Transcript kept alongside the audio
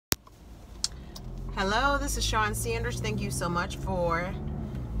Hello, this is Shawn Sanders. Thank you so much for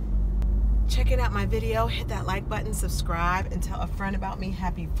checking out my video. Hit that like button, subscribe, and tell a friend about me.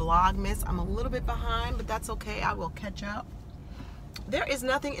 Happy Vlogmas. I'm a little bit behind, but that's okay. I will catch up. There is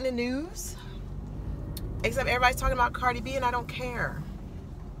nothing in the news except everybody's talking about Cardi B, and I don't care.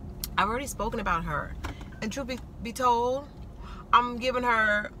 I've already spoken about her. And truth be told, I'm giving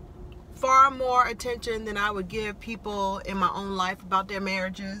her far more attention than I would give people in my own life about their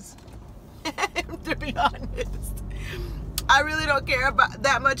marriages. To be honest, I really don't care about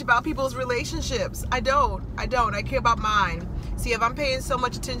that much about people's relationships. I don't. I care about mine. See, if I'm paying so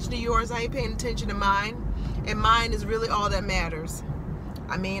much attention to yours, I ain't paying attention to mine, and mine is really all that matters.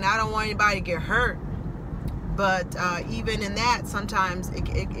 I mean, I don't want anybody to get hurt, but even in that, sometimes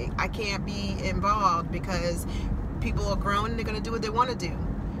I can't be involved because people are grown and they're gonna do what they want to do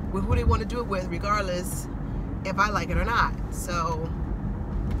with who they want to do it with, regardless if I like it or not. So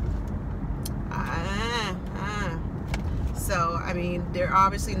I mean, there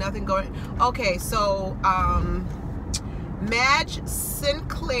obviously nothing going. Okay, so Madge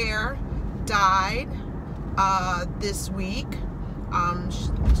Sinclair died this week.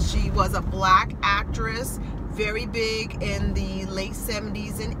 She was a black actress, very big in the late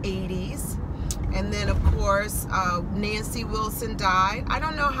 70s and 80s. And then, of course, Nancy Wilson died. I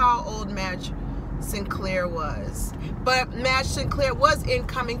don't know how old Madge Sinclair was, but Madge Sinclair was in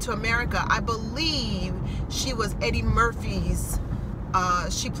Coming to America. I believe she was Eddie Murphy's,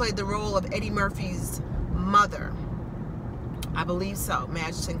 she played the role of Eddie Murphy's mother. I believe so.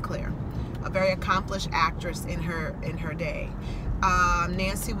 Madge Sinclair, a very accomplished actress in her day.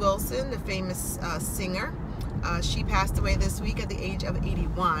 Nancy Wilson, the famous singer, she passed away this week at the age of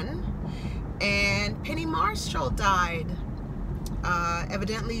 81. And Penny Marshall died,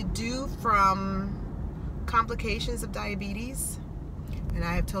 evidently due from complications of diabetes. And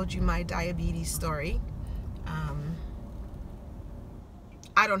I have told you my diabetes story.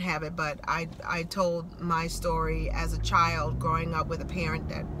 I don't have it, but I told my story as a child growing up with a parent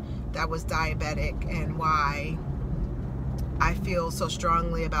that was diabetic, and why I feel so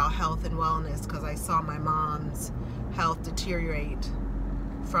strongly about health and wellness, because I saw my mom's health deteriorate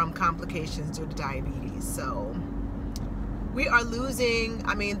from complications due to diabetes. So we are losing,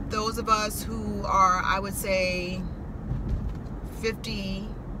 I mean, those of us who are, I would say, 50,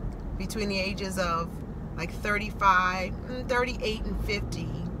 between the ages of like 35, 38 and 50,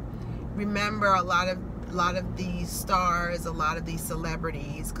 remember a lot of these stars, a lot of these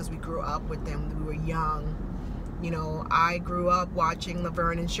celebrities, because we grew up with them when we were young. You know, I grew up watching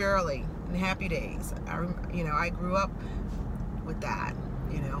Laverne and Shirley and Happy Days. I grew up with that,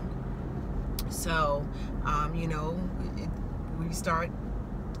 you know. So, you know, we start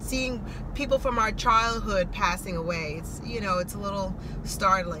seeing people from our childhood passing away. It's, you know, it's a little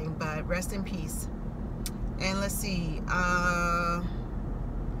startling, but rest in peace. And let's see, I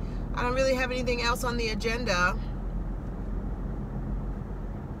don't really have anything else on the agenda.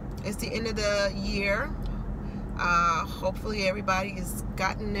 It's the end of the year. Hopefully everybody has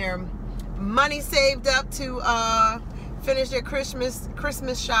gotten their money saved up to finish their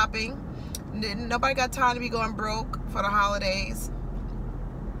Christmas shopping. Nobody got time to be going broke for the holidays.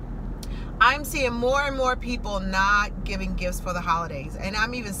 I'm seeing more and more people not giving gifts for the holidays, and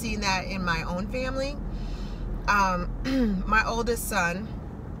I'm even seeing that in my own family. My oldest son,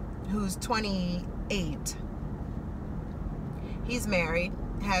 who's 28, he's married,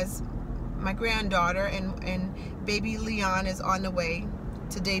 has my granddaughter, and baby Leon is on the way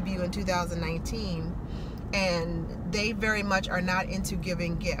to debut in 2019, and they very much are not into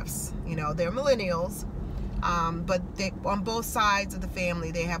giving gifts. You know, they're millennials, but they, on both sides of the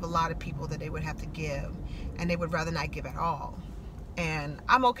family, they have a lot of people that they would have to give, and they would rather not give at all. And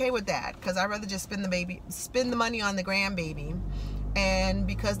I'm okay with that, because I'd rather just spend the money on the grandbaby. And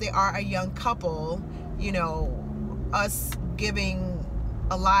because they are a young couple, you know, us giving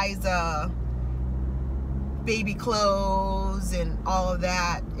Eliza baby clothes and all of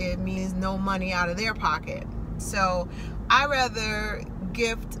that, it means no money out of their pocket. So I rather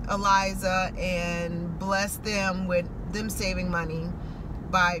gift Eliza and bless them with them saving money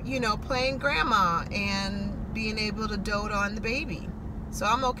by, you know, playing grandma and being able to dote on the baby. So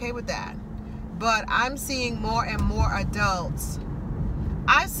I'm okay with that. But I'm seeing more and more adults.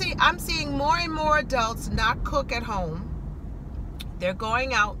 I'm seeing more and more adults not cook at home. They're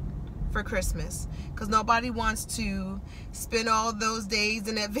going out for Christmas because nobody wants to spend all those days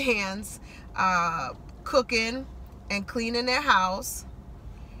in advance cooking and cleaning their house,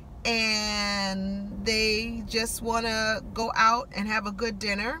 and they just want to go out and have a good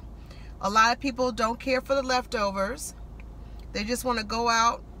dinner. A lot of people don't care for the leftovers. They just want to go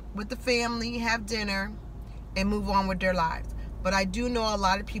out, with the family, have dinner, and move on with their lives. But I do know a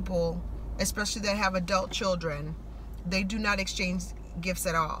lot of people, especially that have adult children, they do not exchange gifts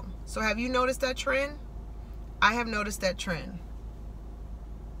at all. So have you noticed that trend? I have noticed that trend.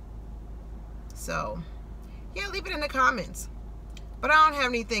 So, yeah, leave it in the comments. But I don't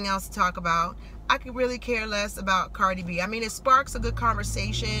have anything else to talk about. I could really care less about Cardi B. I mean, it sparks a good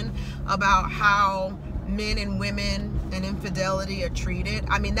conversation about how men and women and infidelity are treated.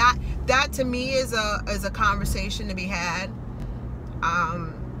 I mean, that to me is a conversation to be had.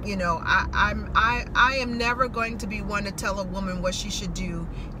 You know, I am never going to be one to tell a woman what she should do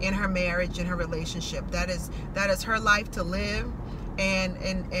in her marriage, in her relationship. That is her life to live. And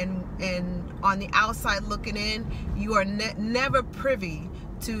on the outside looking in, you are never privy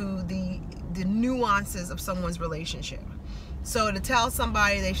to the nuances of someone's relationship. So to tell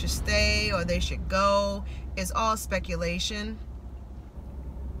somebody they should stay or they should go is all speculation.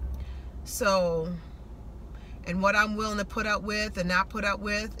 So, and what I'm willing to put up with and not put up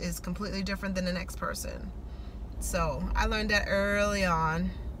with is completely different than the next person. So I learned that early on.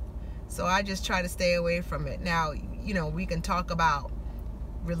 So I just try to stay away from it. Now, you know, we can talk about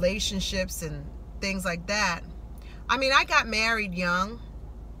relationships and things like that. I mean, I got married young,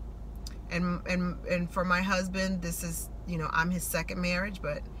 and for my husband, this is, you know, I'm his second marriage,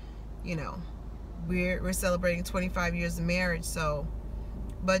 but you know, we're celebrating 25 years of marriage. So,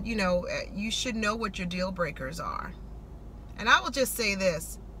 but you know, you should know what your deal breakers are. And I will just say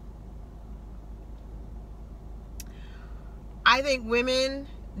this: I think women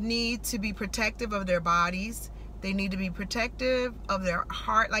need to be protective of their bodies. They need to be protective of their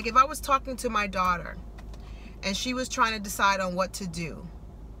heart. Like if I was talking to my daughter and she was trying to decide on what to do,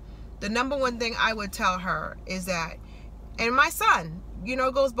 the number one thing I would tell her is that, and my son, you know,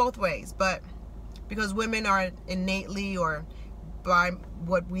 it goes both ways, but because women are innately, or by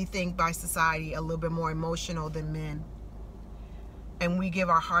what we think by society, a little bit more emotional than men, and we give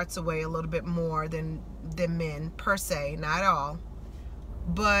our hearts away a little bit more than men per se, not all.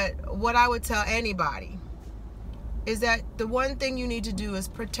 But what I would tell anybody is that the one thing you need to do is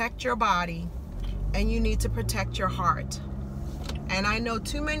protect your body, and you need to protect your heart. And I know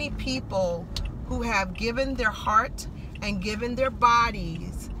too many people who have given their heart and given their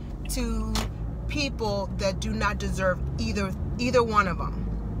bodies to people that do not deserve either one of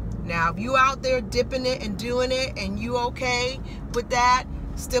them. Now, if you out there dipping it and doing it and you okay with that,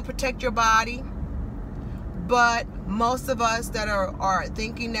 still protect your body. But most of us that are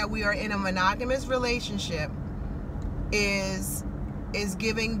thinking that we are in a monogamous relationship is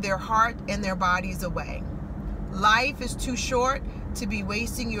giving their heart and their bodies away. Life is too short to be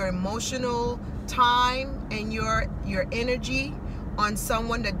wasting your emotional time and your energy on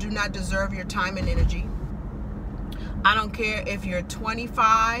someone that do not deserve your time and energy. I don't care if you're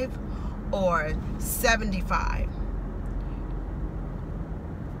 25 or 75.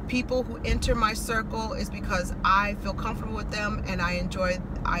 People who enter my circle is because I feel comfortable with them, and I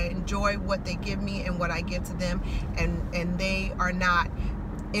enjoy what they give me and what I give to them, and they are not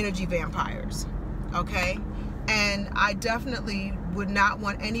energy vampires, okay? And I definitely would not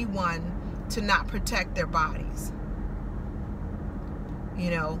want anyone to not protect their bodies. You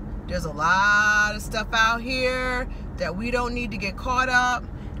know, there's a lot of stuff out here that we don't need to get caught up,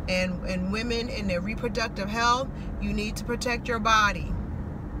 and women in their reproductive health, you need to protect your body.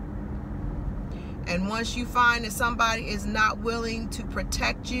 And once you find that somebody is not willing to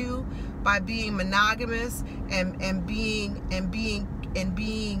protect you by being monogamous and being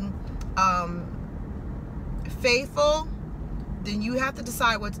faithful, then you have to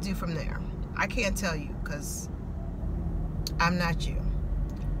decide what to do from there. I can't tell you because I'm not you.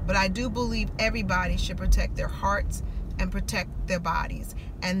 But I do believe everybody should protect their hearts and protect their bodies,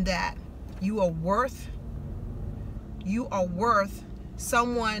 and that you are worth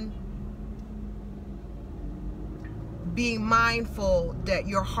someone being mindful that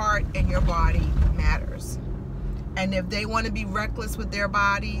your heart and your body matters. And if they want to be reckless with their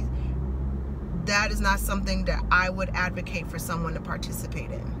body, that is not something that I would advocate for someone to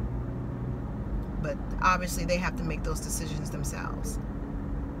participate in. But obviously they have to make those decisions themselves.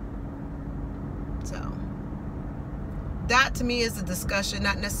 So that to me is a discussion,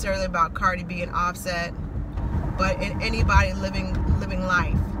 not necessarily about Cardi B and Offset, but in anybody living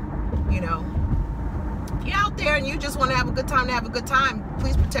life. You know, if you're out there and you just want to have a good time,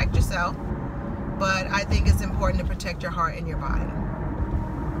 please protect yourself. But I think it's important to protect your heart and your body.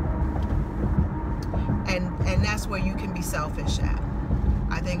 And that's where you can be selfish at.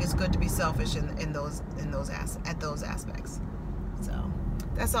 I think it's good to be selfish in those aspects. So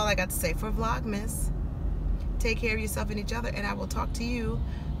that's all I got to say for Vlogmas. Take care of yourself and each other, and I will talk to you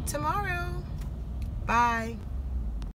tomorrow. Bye.